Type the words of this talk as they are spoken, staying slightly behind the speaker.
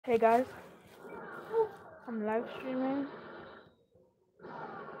Hey guys, I'm live streaming.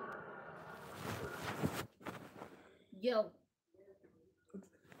 Yo.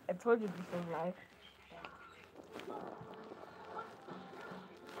 I told you this was live.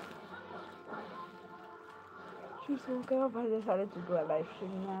 She's woke up. I decided to do a live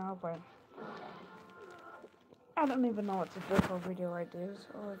stream now, but I don't even know what to do for video ideas.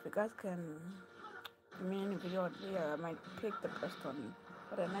 So if you guys can give me any video idea, I might pick the best one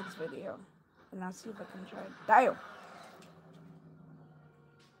for the next video. And I'll see if I can try it. Dial!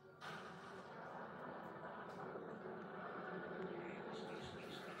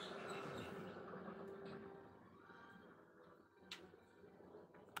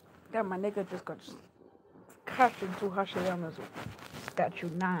 Damn, my nigga just got crashed into Hashiyama's statue.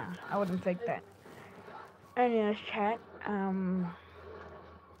 Nah, I wouldn't take that. Anyways, chat.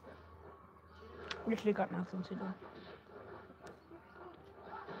 Literally got nothing to do.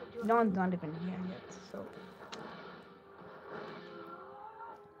 No one's not even here yet, so.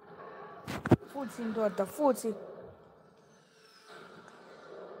 Footsie, daughter, footsie.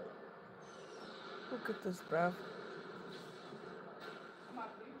 Look at this, bruv.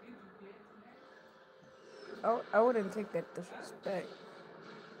 Oh, I wouldn't take that disrespect.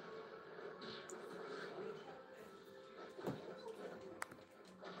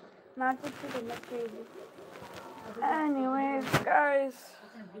 Not just to the next crazy. Anyways, guys,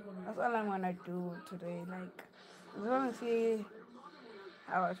 that's all I'm gonna do today. Like, I'm gonna see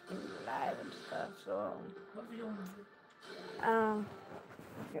how I stream live and stuff. So, if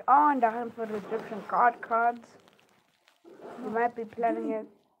you're on the hunt for the Egyptian cards, you might be planning it.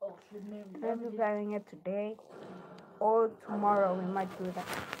 Today or tomorrow. We might do that.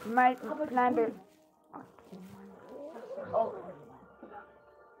 We might plan it. Oh.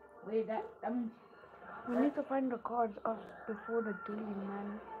 Wait, that. We need to find the cards off before the daily,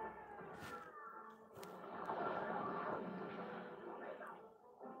 man.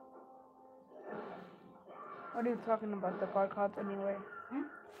 What are you talking about? The cards anyway?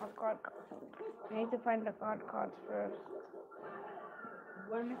 What card? We need to find the cards first.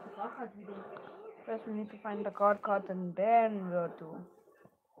 What makes the cards video? First, we need to find the cards and then we'll do.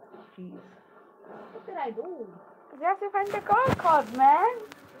 Jeez. What did I do? We have to find the cards, man.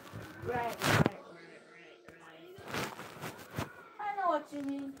 Right. I know what you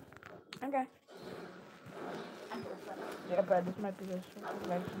mean. Okay. Yeah, but this might be the shortest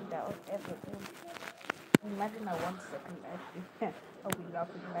live stream that was ever done. Imagine a 1 second live stream. I'll be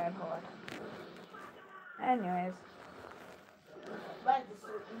laughing mad hard. Anyways. But it's so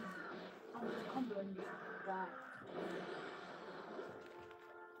easy. I'm just humbling this guy.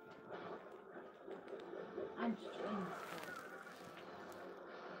 I'm just trying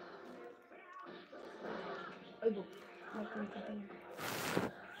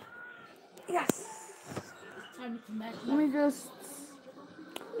Yes. It's time to match. Let me just.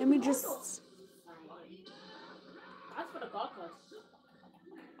 That's for the cards.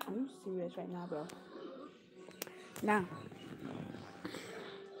 I'm serious right now, bro. Now.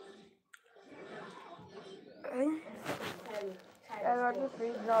 I'll just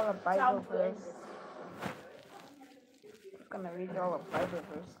read y'all a Bible verse. I'm gonna read y'all a Bible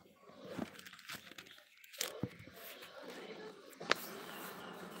verse.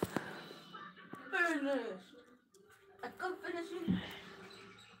 Finish. I could finish it.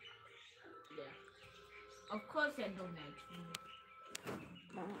 Yeah. Of course I don't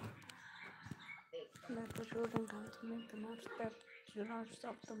know. Let the children come to me, do not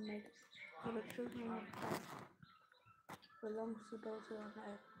stop them, make for the children of God belongs to those who have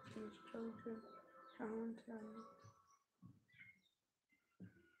had these children found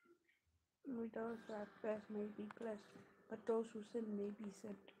and those who have blessed may be blessed, but those who sin may be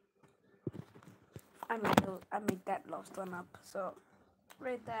sent. I made that last one up, so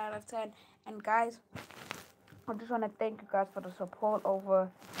rate that out of 10. And guys, I just want to thank you guys for the support over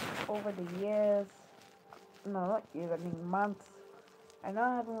the years. No, not years, I mean months. I know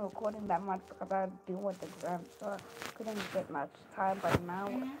I haven't been recording that much because I deal with the exam, so I couldn't get much time. But now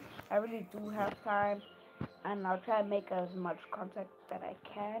I really do have time, and I'll try and make as much content that I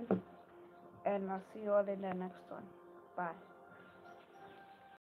can. And I'll see you all in the next one. Bye.